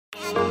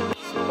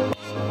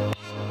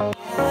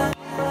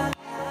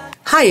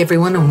Hi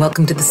everyone and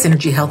welcome to the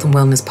Synergy Health and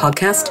Wellness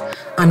podcast.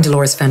 I'm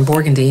Dolores Van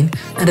Borgendine,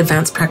 an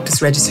advanced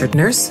practice registered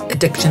nurse,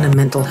 addiction and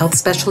mental health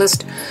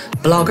specialist,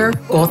 blogger,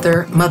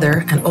 author,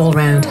 mother and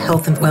all-round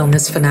health and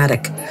wellness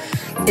fanatic.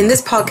 In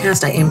this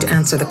podcast, I aim to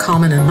answer the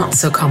common and not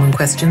so common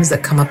questions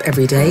that come up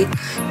every day,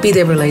 be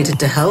they related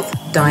to health,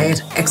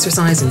 diet,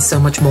 exercise and so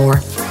much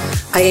more.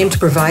 I aim to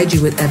provide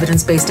you with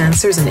evidence-based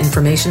answers and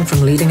information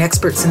from leading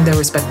experts in their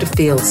respective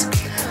fields.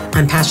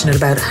 I'm passionate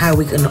about how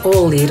we can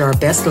all lead our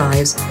best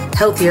lives,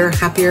 healthier,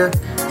 happier,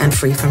 and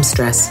free from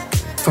stress.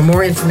 For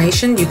more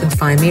information, you can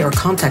find me or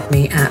contact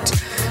me at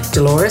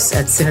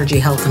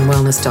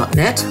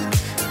dolores@synergyhealthandwellness.net,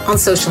 on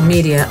social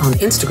media on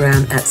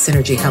Instagram at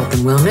Synergy Health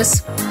and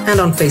Wellness, and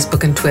on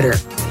Facebook and Twitter.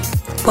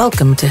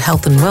 Welcome to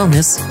Health and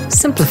Wellness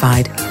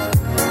Simplified.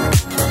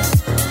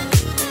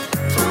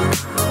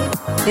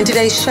 In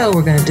today's show,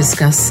 we're going to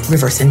discuss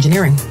reverse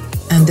engineering.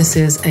 And this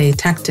is a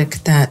tactic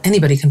that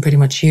anybody can pretty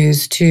much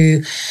use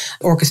to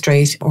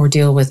orchestrate or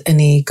deal with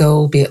any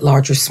goal, be it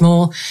large or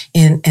small,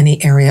 in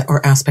any area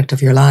or aspect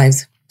of your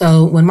lives.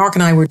 So when Mark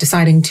and I were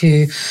deciding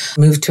to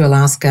move to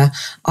Alaska,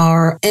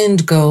 our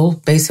end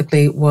goal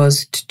basically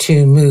was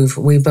to move.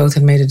 We both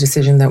had made a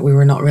decision that we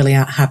were not really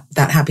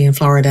that happy in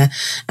Florida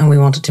and we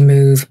wanted to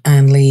move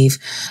and leave.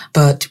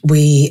 But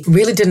we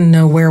really didn't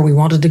know where we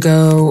wanted to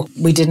go.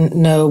 We didn't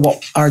know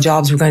what our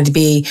jobs were going to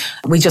be.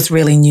 We just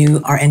really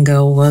knew our end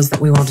goal was that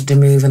we wanted to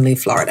move and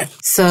leave Florida.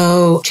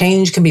 So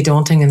change can be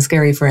daunting and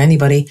scary for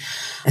anybody,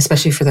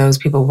 especially for those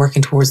people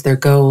working towards their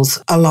goals.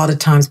 A lot of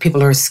times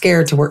people are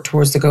scared to work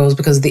towards the goals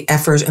because the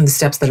effort and the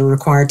steps that are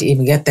required to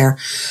even get there.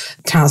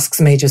 Tasks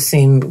may just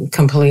seem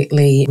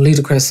completely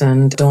ludicrous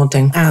and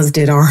daunting, as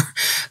did our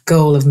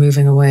goal of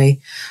moving away.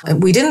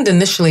 We didn't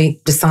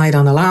initially decide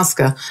on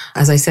Alaska.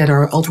 As I said,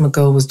 our ultimate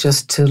goal was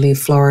just to leave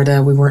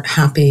Florida. We weren't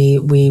happy.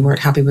 We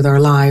weren't happy with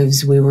our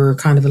lives. We were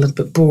kind of a little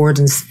bit bored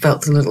and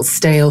felt a little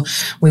stale.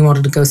 We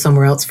wanted to go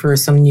somewhere else for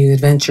some new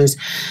adventures.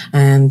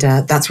 And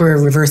that's where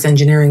reverse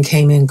engineering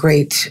came in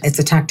great. It's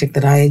a tactic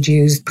that I had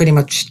used pretty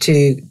much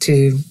to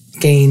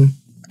gain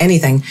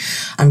anything.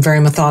 I'm very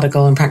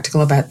methodical and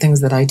practical about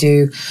things that I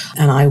do,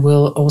 and I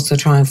will also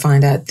try and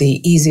find out the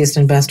easiest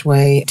and best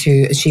way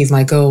to achieve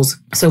my goals.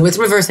 So with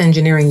reverse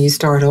engineering, you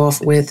start off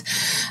with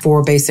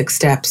 4 basic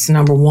steps.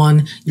 Number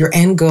 1, your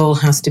end goal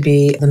has to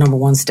be the number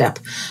 1 step.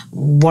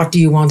 What do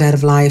you want out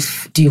of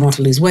life? Do you want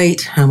to lose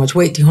weight? How much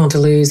weight do you want to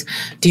lose?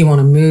 Do you want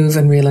to move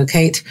and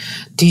relocate?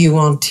 Do you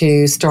want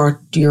to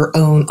start your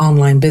own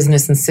online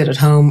business and sit at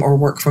home or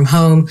work from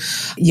home?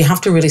 You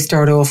have to really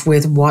start off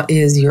with what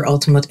is your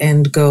ultimate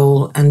end goal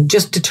and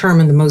just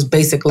determine the most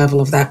basic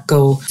level of that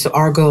goal. So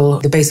our goal,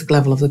 the basic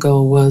level of the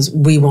goal was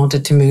we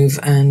wanted to move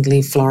and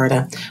leave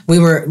Florida. We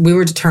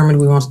were determined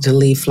we wanted to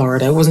leave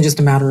Florida. It wasn't just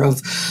a matter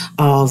of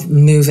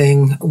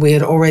moving. We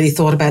had already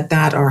thought about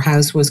that. Our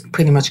house was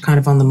pretty much kind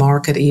of on the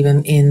market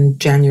even in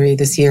January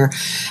this year.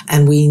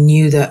 And we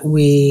knew that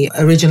we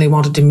originally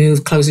wanted to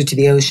move closer to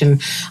the ocean,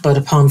 but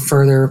upon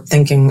further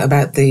thinking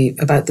about the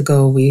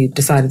goal, we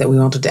decided that we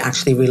wanted to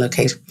actually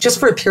relocate. Just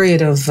for a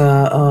period of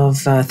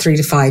 3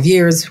 to 5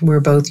 years. We're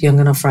both young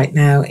enough right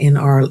now in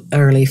our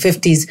early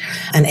 50s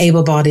and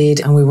able-bodied,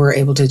 and we were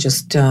able to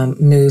just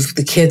move.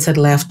 The kids had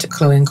left.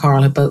 Chloe and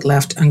Carl had both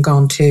left and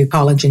gone to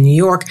college in New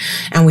York,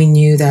 and we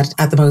knew that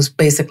at the most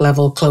basic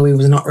level, Chloe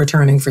was not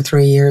returning for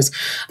 3 years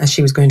as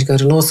she was going to go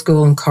to law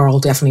school, and Carl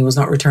definitely was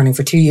not returning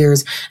for 2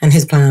 years, and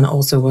his plan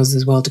also was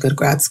as well to go to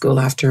grad school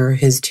after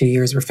his 2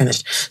 years were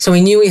finished. So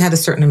we knew we had a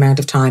certain amount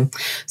of time.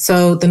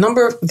 So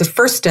the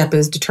first step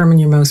is determine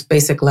your most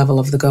basic level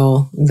of the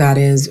goal, that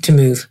is to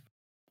move.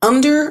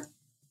 Under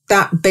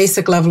that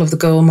basic level of the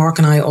goal, Mark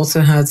and I also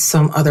had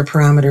some other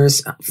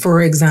parameters. For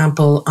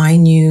example, I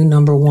knew,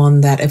 number 1,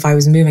 that if I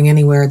was moving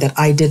anywhere, that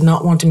I did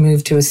not want to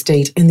move to a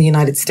state in the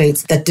United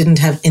States that didn't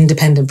have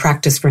independent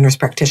practice for nurse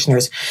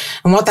practitioners.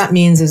 And what that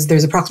means is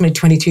there's approximately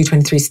 22,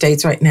 23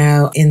 states right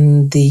now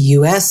in the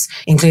US,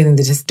 including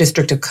the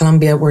District of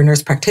Columbia, where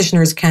nurse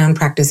practitioners can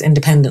practice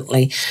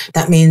independently.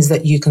 That means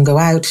that you can go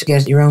out,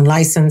 get your own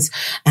license,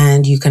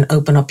 and you can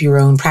open up your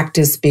own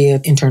practice, be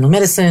it internal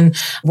medicine,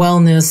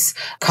 wellness,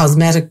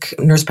 cosmetic,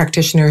 a nurse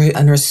practitioner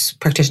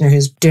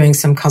who's doing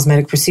some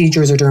cosmetic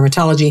procedures or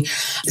dermatology.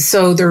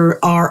 So there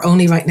are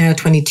only right now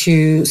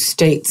 22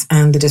 states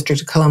and the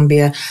District of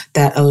Columbia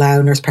that allow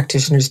nurse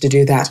practitioners to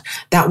do that.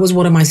 That was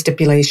one of my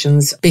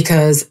stipulations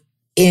because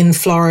in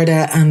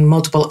Florida and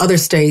multiple other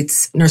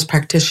states, nurse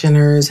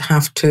practitioners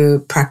have to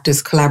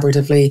practice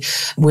collaboratively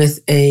with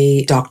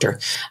a doctor.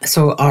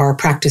 So our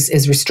practice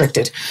is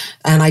restricted.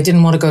 And I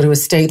didn't want to go to a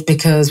state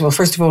because, well,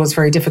 first of all, it's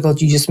very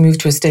difficult. You just move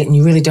to a state and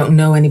you really don't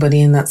know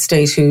anybody in that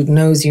state who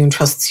knows you and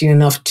trusts you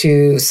enough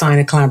to sign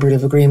a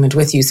collaborative agreement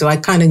with you. So I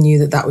kind of knew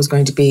that that was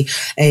going to be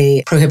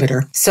a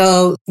prohibitor.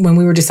 So when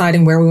we were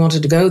deciding where we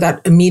wanted to go,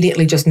 that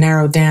immediately just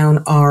narrowed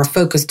down our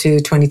focus to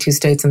 22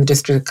 states and the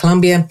District of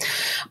Columbia.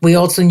 We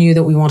also knew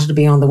that we wanted to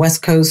be on the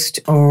West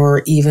Coast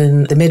or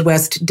even the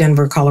Midwest.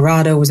 Denver,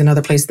 Colorado was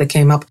another place that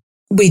came up.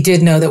 We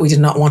did know that we did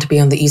not want to be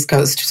on the East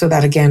Coast. So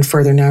that again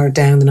further narrowed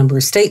down the number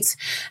of states.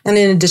 And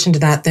in addition to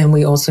that, then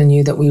we also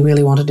knew that we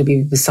really wanted to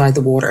be beside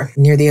the water,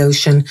 near the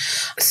ocean.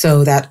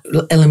 So that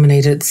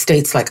eliminated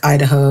states like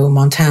Idaho,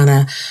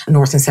 Montana,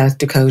 North and South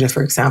Dakota,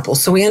 for example.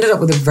 So we ended up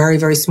with a very,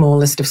 very small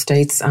list of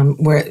states.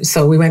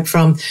 So we went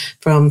from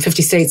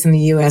 50 states in the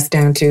US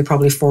down to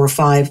probably 4 or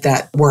 5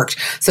 that worked.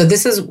 So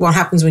this is what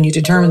happens when you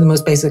determine the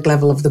most basic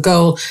level of the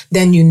goal.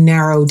 Then you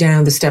narrow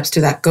down the steps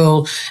to that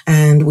goal.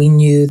 And we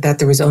knew that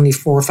there was only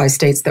 4 or 5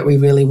 states that we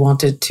really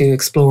wanted to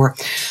explore.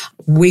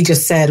 We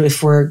just said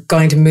if we're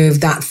going to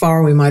move that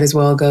far, we might as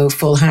well go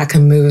full hack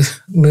and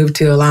move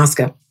to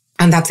Alaska.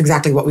 And that's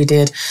exactly what we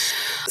did.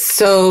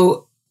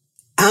 So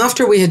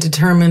after we had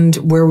determined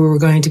where we were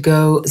going to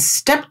go,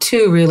 step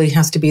 2 really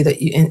has to be that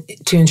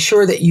to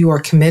ensure that you are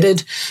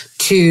committed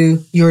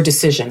to your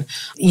decision.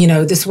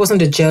 This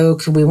wasn't a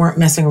joke. We weren't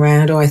messing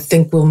around. Oh, I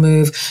think we'll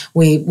move.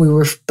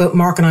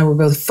 Mark and I were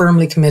both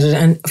firmly committed.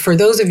 And for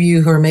those of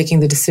you who are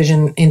making the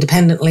decision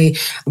independently,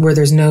 where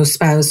there's no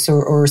spouse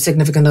or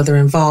significant other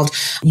involved,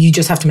 you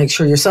just have to make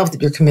sure yourself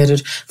that you're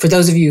committed. For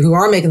those of you who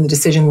are making the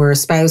decision where a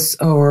spouse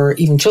or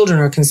even children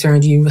are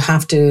concerned, you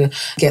have to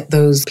get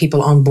those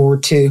people on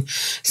board too.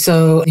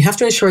 So you have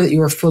to ensure that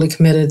you are fully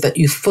committed, that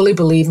you fully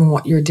believe in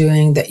what you're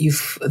doing, that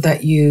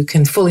you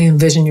can fully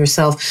envision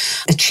yourself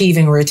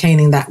achieving or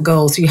attaining that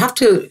goal. So you have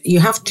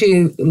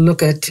to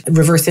look at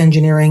reverse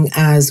engineering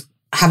as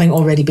having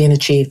already been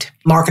achieved.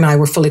 Mark and I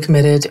were fully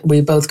committed.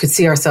 We both could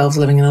see ourselves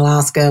living in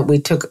Alaska. We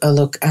took a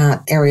look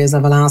at areas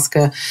of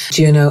Alaska,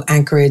 Juneau,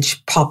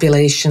 Anchorage,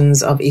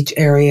 populations of each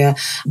area.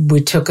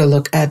 We took a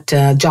look at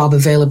job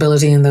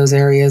availability in those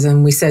areas.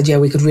 And we said,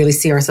 we could really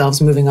see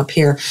ourselves moving up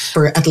here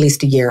for at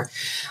least a year.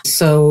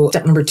 So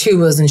step number 2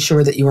 was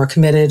ensure that you are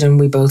committed, and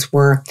we both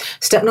were.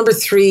 Step number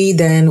 3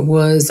 then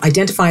was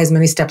identify as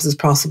many steps as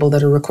possible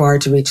that are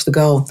required to reach the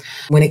goal.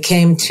 When it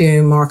came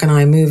to Mark and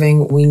I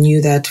moving, we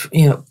knew that,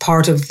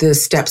 part of the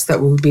steps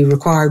that would be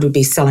required would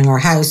be selling our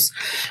house,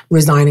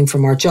 resigning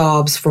from our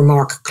jobs, for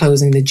Mark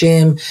closing the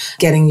gym,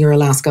 getting your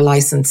Alaska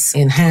license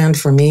in hand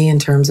for me in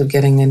terms of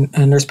getting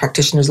a nurse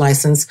practitioner's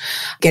license,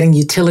 getting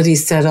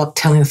utilities set up,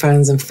 telling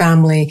friends and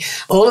family.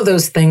 All of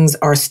those things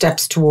are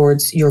steps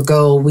towards your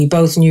goal. We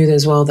both knew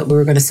as well that we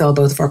were going to sell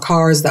both of our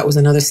cars. That was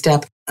another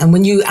step. And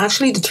when you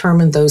actually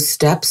determine those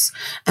steps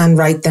and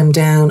write them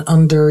down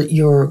under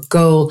your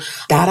goal,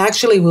 that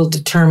actually will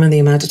determine the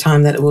amount of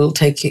time that it will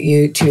take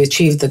you to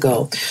achieve the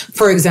goal.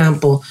 For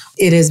example,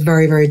 it is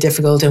very, very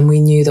difficult, and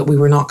we knew that we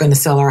were not going to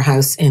sell our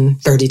house in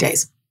 30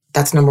 days.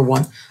 That's number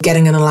 1.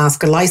 Getting an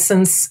Alaska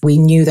license, we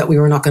knew that we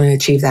were not going to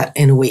achieve that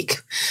in a week.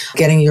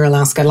 Getting your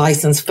Alaska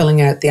license, filling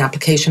out the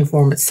application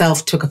form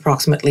itself took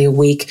approximately a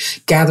week.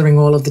 Gathering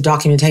all of the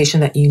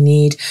documentation that you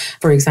need,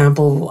 for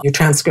example, your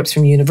transcripts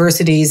from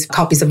universities,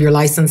 copies of your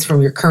license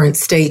from your current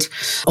state,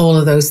 all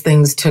of those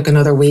things took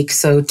another week.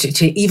 So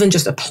to even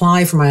just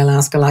apply for my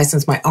Alaska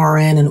license, my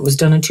RN, and it was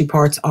done in 2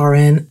 parts,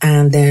 RN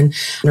and then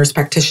nurse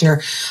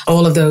practitioner,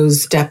 all of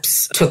those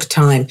steps took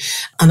time.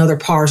 Another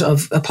part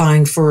of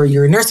applying for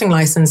your nursing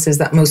license is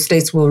that most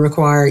states will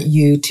require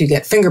you to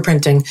get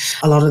fingerprinting.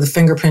 A lot of the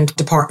fingerprint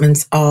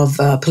departments of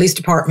police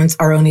departments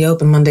are only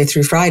open Monday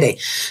through Friday.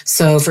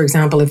 So, for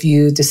example, if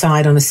you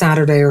decide on a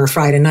Saturday or a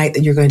Friday night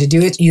that you're going to do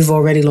it, you've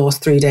already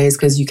lost 3 days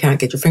because you can't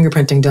get your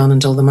fingerprinting done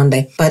until the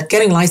Monday. But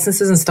getting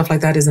licenses and stuff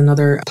like that is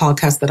another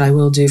podcast that I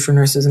will do for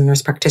nurses and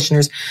nurse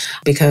practitioners,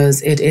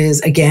 because it is,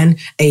 again,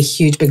 a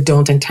huge, big,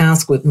 daunting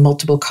task with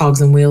multiple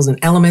cogs and wheels and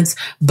elements,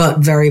 but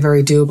very,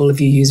 very doable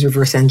if you use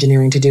reverse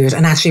engineering to do it.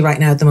 And actually right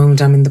now at the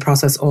moment, I'm in the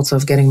process also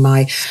of getting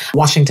my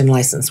Washington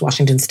license,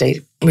 Washington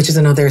State, which is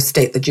another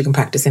state that you can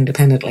practice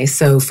independently.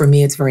 So for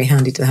me, it's very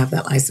handy to have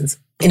that license.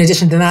 In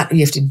addition to that, you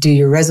have to do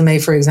your resume,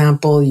 for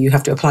example. You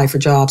have to apply for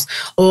jobs.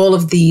 All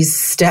of these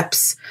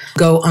steps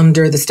go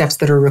under the steps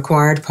that are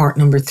required, part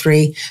number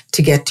 3,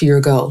 to get to your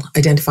goal.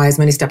 Identify as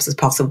many steps as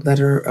possible that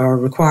are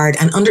required.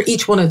 And under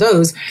each one of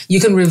those, you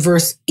can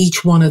reverse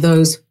each one of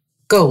those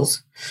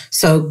goals.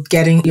 So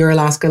getting your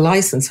Alaska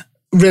license,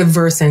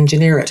 reverse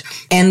engineer it.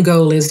 End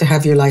goal is to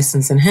have your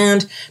license in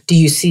hand. Do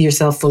you see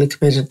yourself fully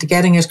committed to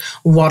getting it?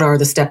 What are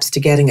the steps to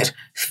getting it?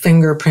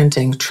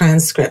 Fingerprinting,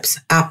 transcripts,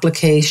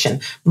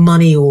 application,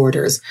 money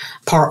orders.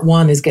 Part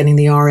 1 is getting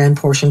the RN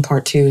portion.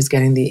 Part 2 is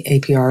getting the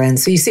APRN.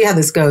 So you see how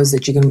this goes,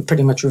 that you can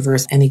pretty much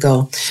reverse any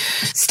goal.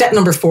 Step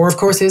number 4, of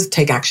course, is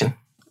take action.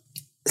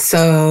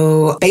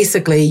 So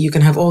basically, you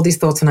can have all these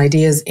thoughts and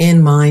ideas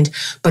in mind,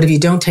 but if you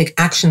don't take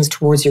actions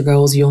towards your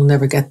goals, you'll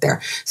never get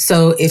there.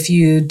 So if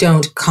you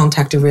don't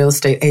contact a real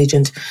estate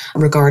agent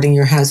regarding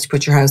your house to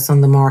put your house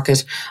on the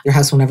market, your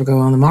house will never go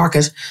on the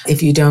market.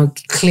 If you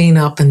don't clean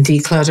up and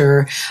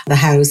declutter the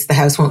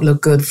house won't look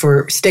good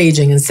for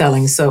staging and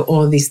selling. So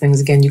all of these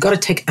things, again, you've got to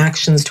take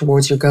actions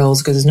towards your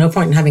goals, because there's no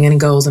point in having any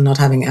goals and not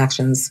having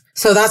actions.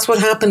 So that's what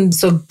happened.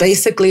 So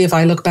basically, if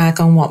I look back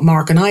on what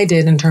Mark and I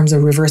did in terms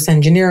of reverse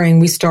engineering,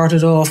 we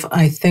started off,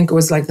 I think it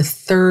was like the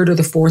 3rd or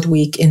the 4th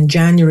week in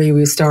January,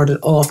 we started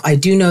off. I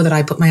do know that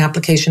I put my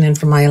application in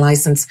for my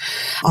license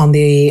on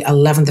the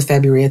 11th of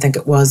February, I think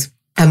it was.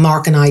 And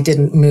Mark and I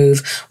didn't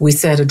move. We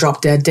set a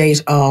drop dead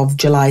date of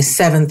July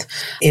 7th.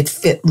 It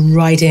fit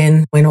right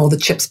in when all the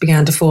chips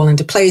began to fall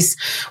into place.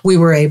 We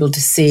were able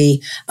to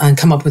see and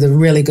come up with a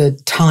really good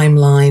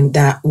timeline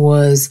that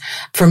was,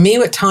 for me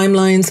with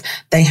timelines,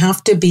 they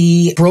have to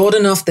be broad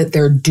enough that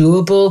they're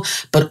doable,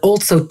 but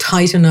also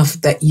tight enough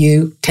that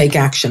you take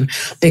action.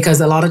 Because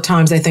a lot of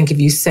times I think if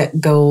you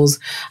set goals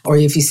or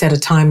if you set a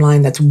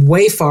timeline that's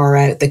way far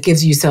out, that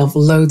gives yourself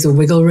loads of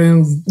wiggle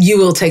room, you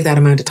will take that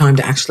amount of time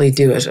to actually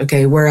do it.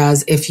 Okay.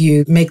 Whereas if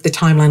you make the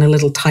timeline a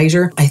little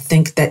tighter, I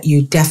think that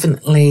you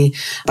definitely,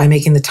 by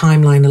making the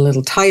timeline a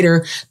little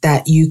tighter,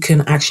 that you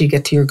can actually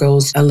get to your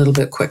goals a little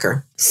bit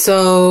quicker.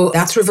 So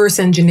that's reverse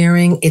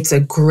engineering. It's a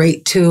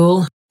great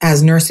tool.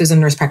 As nurses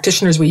and nurse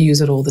practitioners, we use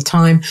it all the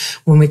time.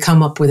 When we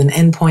come up with an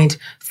endpoint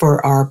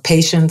for our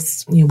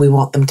patients, we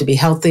want them to be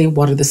healthy.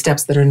 What are the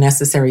steps that are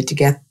necessary to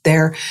get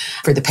there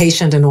for the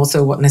patient? And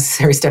also what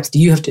necessary steps do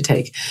you have to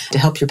take to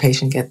help your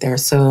patient get there?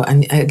 So,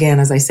 and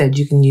again, as I said,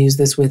 you can use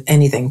this with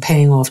anything,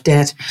 paying off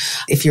debt.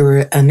 If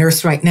you're a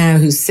nurse right now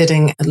who's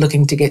sitting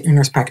looking to get your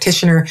nurse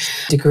practitioner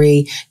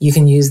degree, you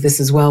can use this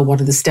as well. What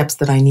are the steps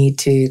that I need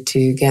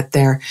to get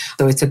there?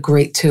 So it's a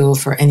great tool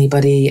for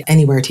anybody,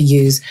 anywhere to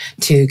use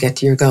to get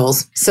to your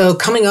goals. So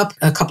coming up,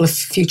 a couple of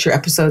future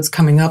episodes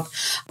coming up.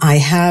 I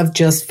have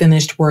just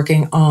finished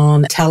working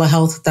on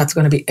telehealth. That's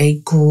going to be a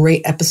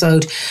great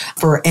episode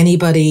for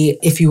anybody.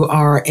 If you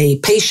are a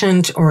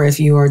patient or if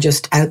you are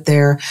just out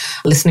there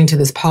listening to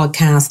this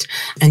podcast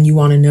and you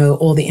want to know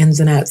all the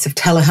ins and outs of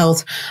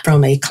telehealth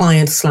from a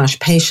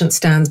client/patient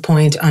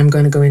standpoint, I'm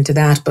going to go into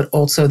that. But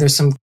also there's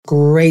some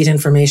great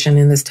information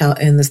in this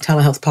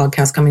telehealth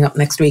podcast coming up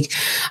next week.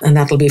 And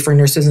that'll be for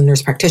nurses and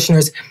nurse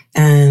practitioners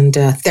and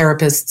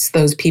therapists,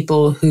 those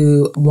people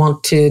who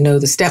want to know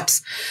the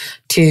steps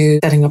to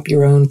setting up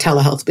your own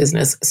telehealth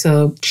business.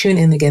 So tune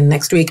in again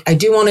next week. I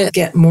do want to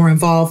get more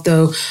involved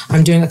though.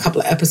 I'm doing a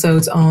couple of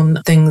episodes on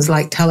things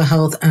like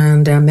telehealth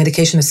and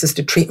medication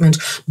assisted treatment,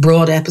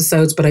 broad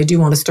episodes, but I do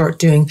want to start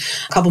doing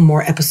a couple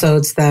more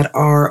episodes that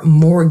are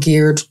more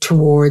geared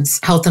towards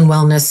health and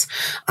wellness.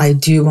 I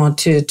do want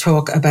to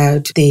talk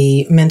about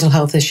the mental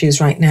health issues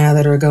right now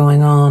that are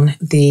going on,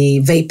 the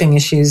vaping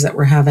issues that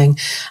we're having,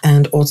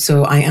 and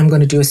also I am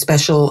going to do a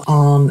special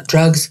on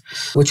drugs,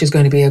 which is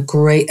going to be a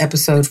great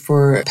episode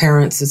for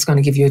parents. It's going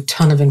to give you a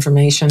ton of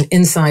information,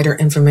 insider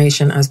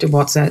information as to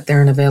what's out there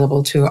and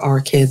available to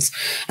our kids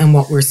and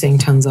what we're seeing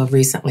tons of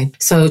recently.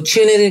 So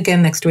tune in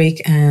again next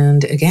week,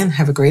 and again,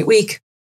 have a great week.